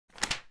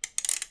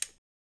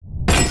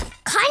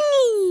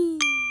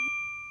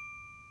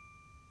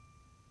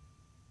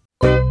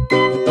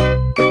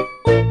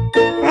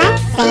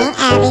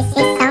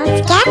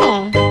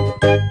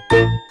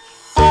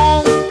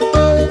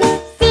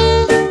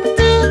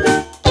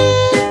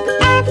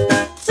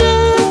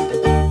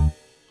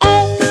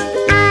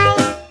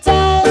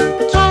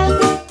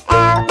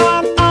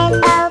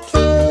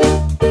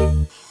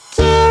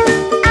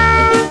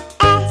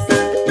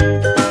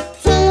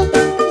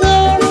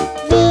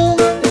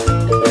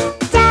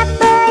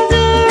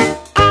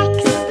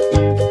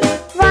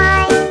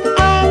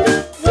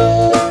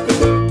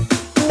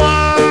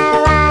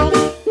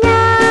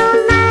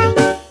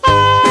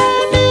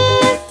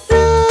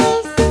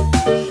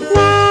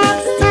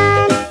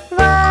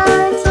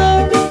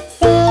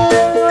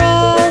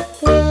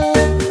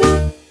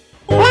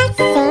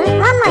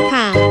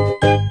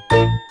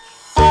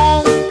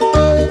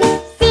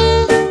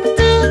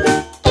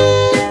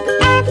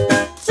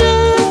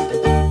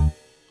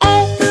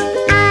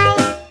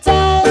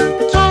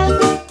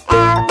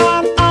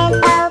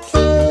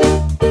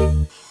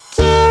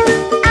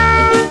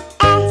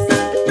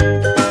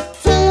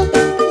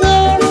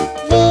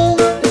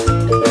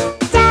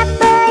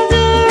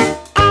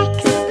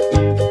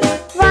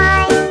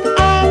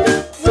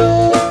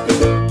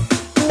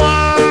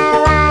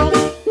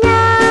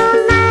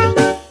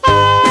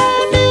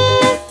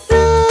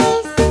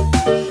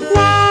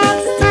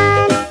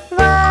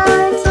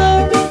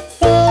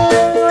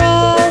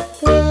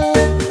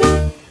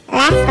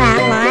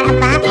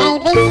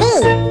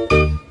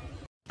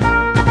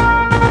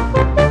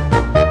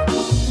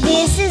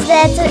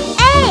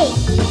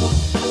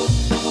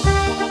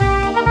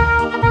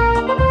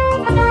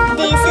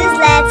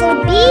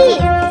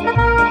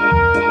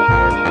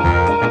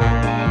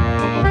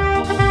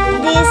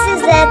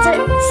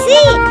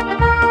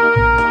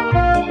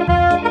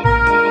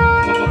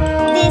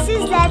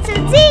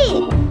Z.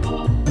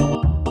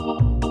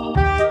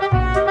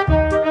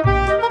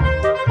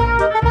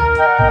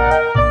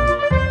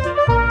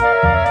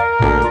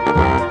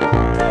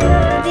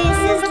 This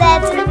is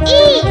letter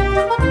E.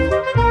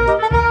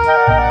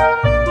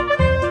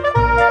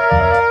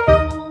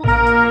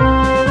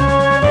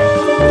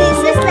 This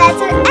is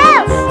letter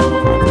F.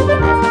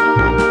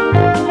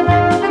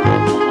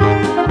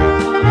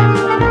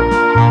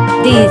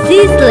 This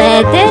is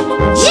letter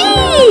G.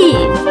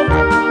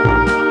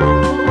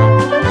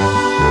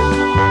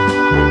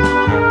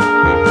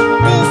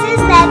 This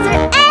is letter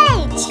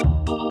H.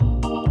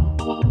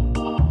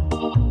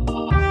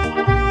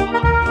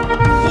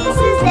 This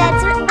is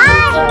letter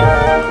I.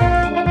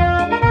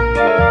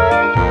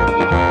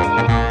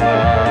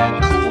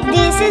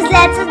 This is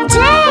letter J.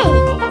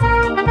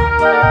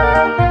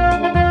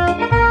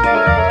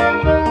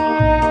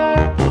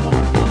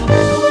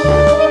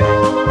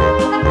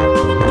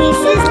 This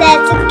is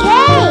letter K.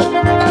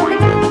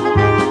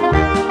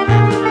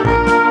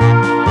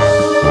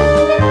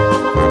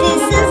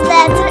 This is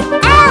letter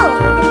L.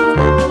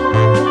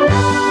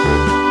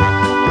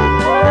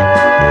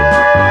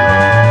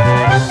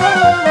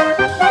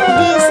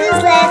 This is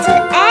letter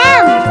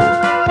M.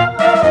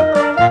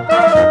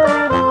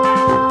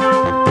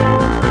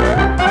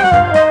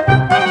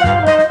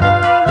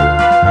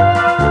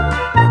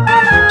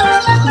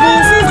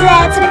 This is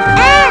letter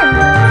N.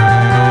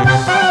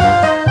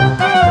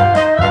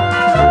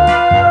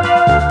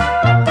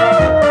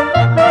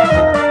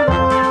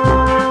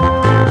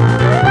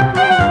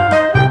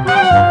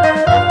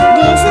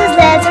 This is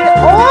letter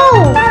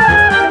O.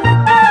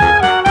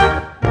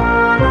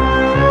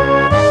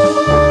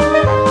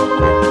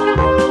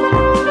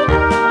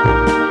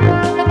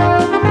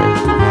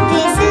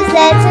 This is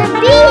letter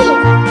B.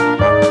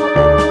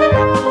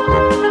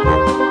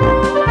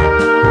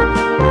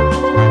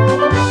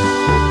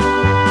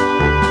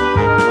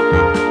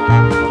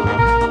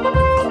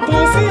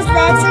 This is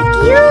letter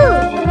Q.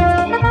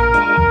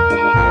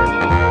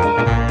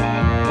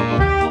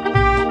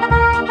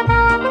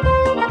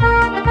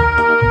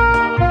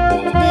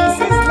 This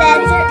is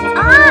letter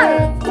R.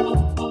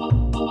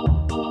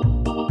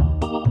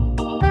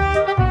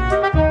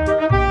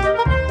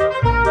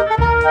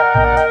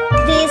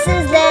 This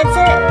is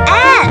letter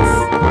S.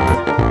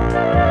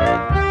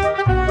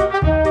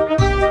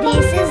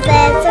 This is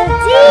letter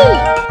D.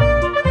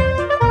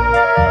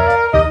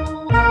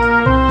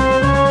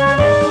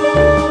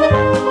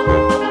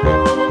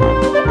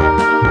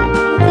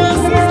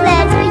 This is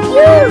letter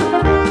U.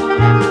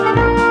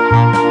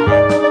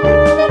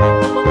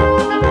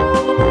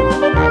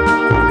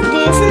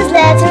 This is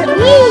letter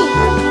E.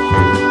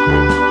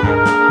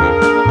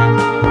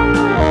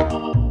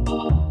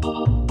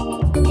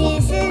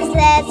 This is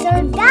letter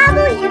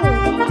W.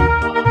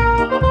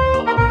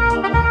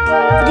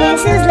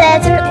 This is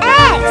letter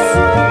X.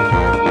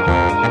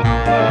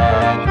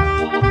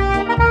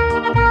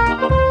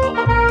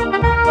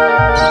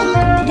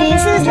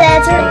 This is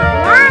letter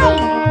Y.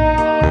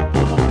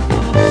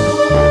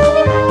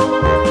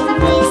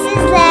 This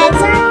is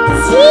letter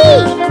Z.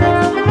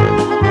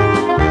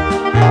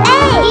 A,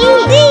 E,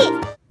 D.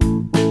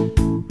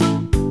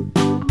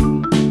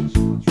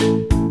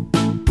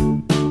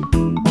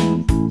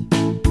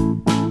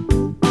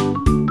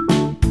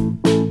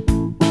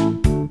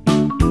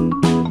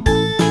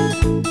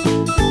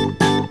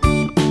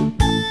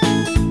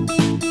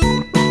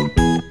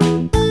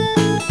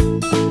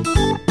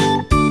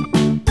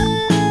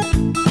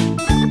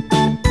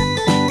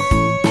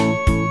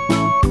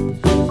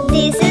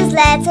 This is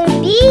letter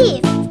B.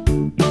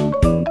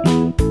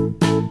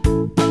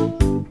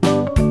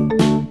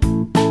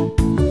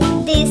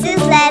 This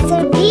is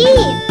letter B.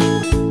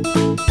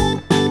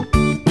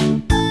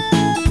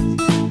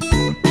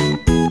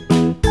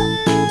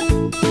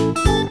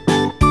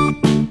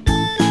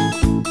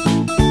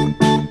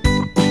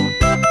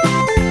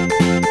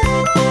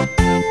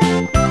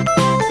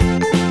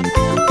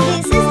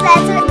 This is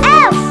letter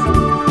F.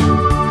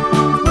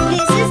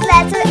 This is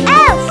letter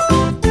F.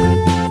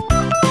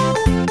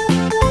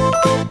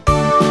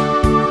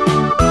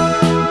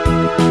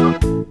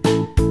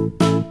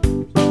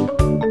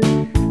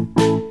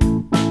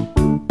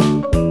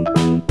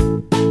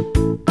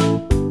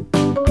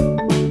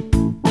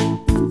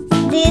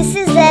 This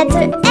is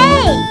letter A.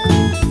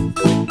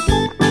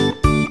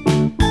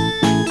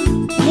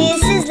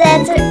 This is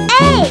letter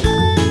A.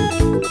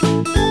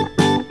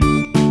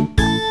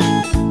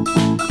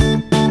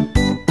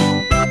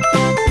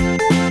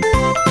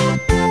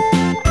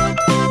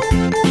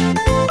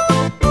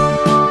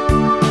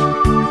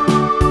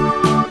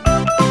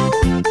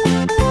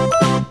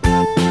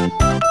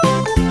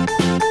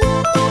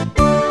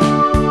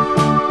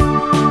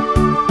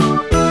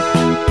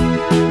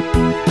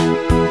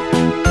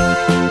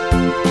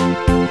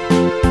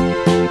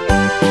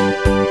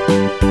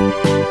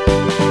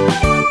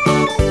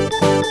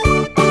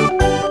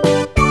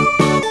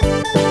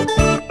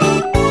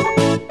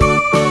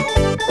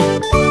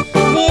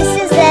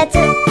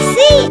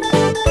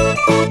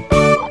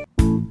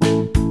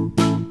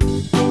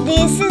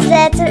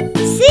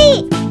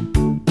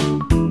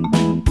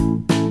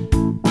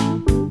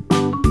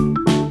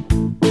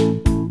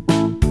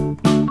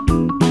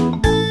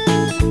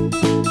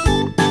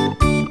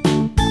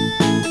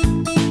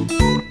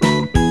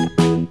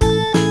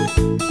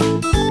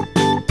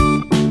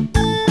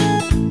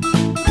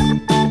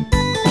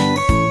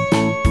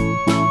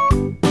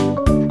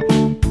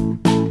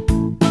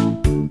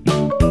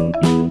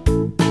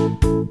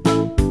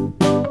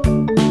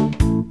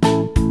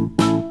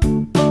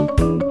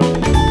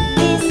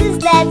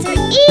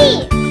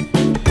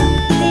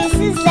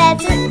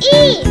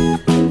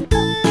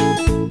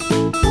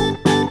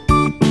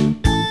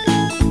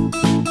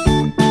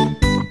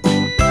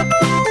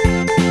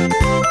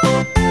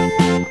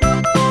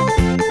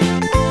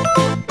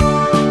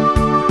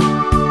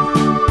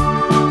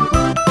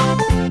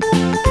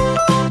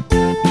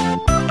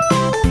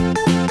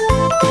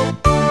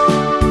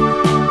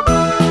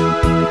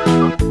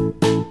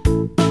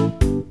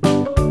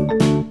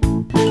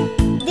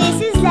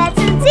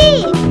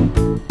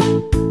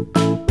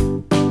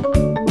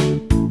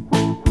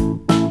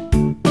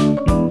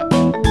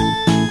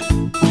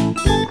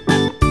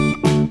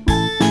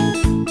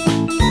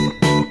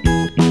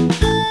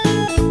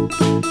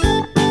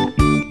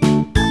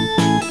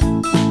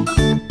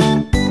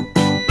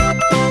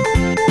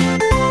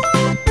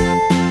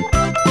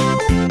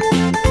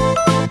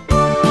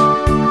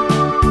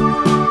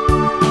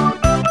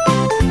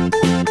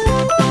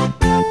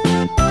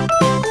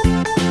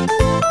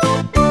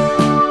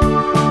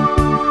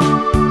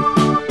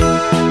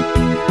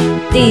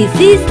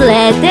 This is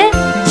letter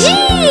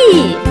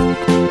G.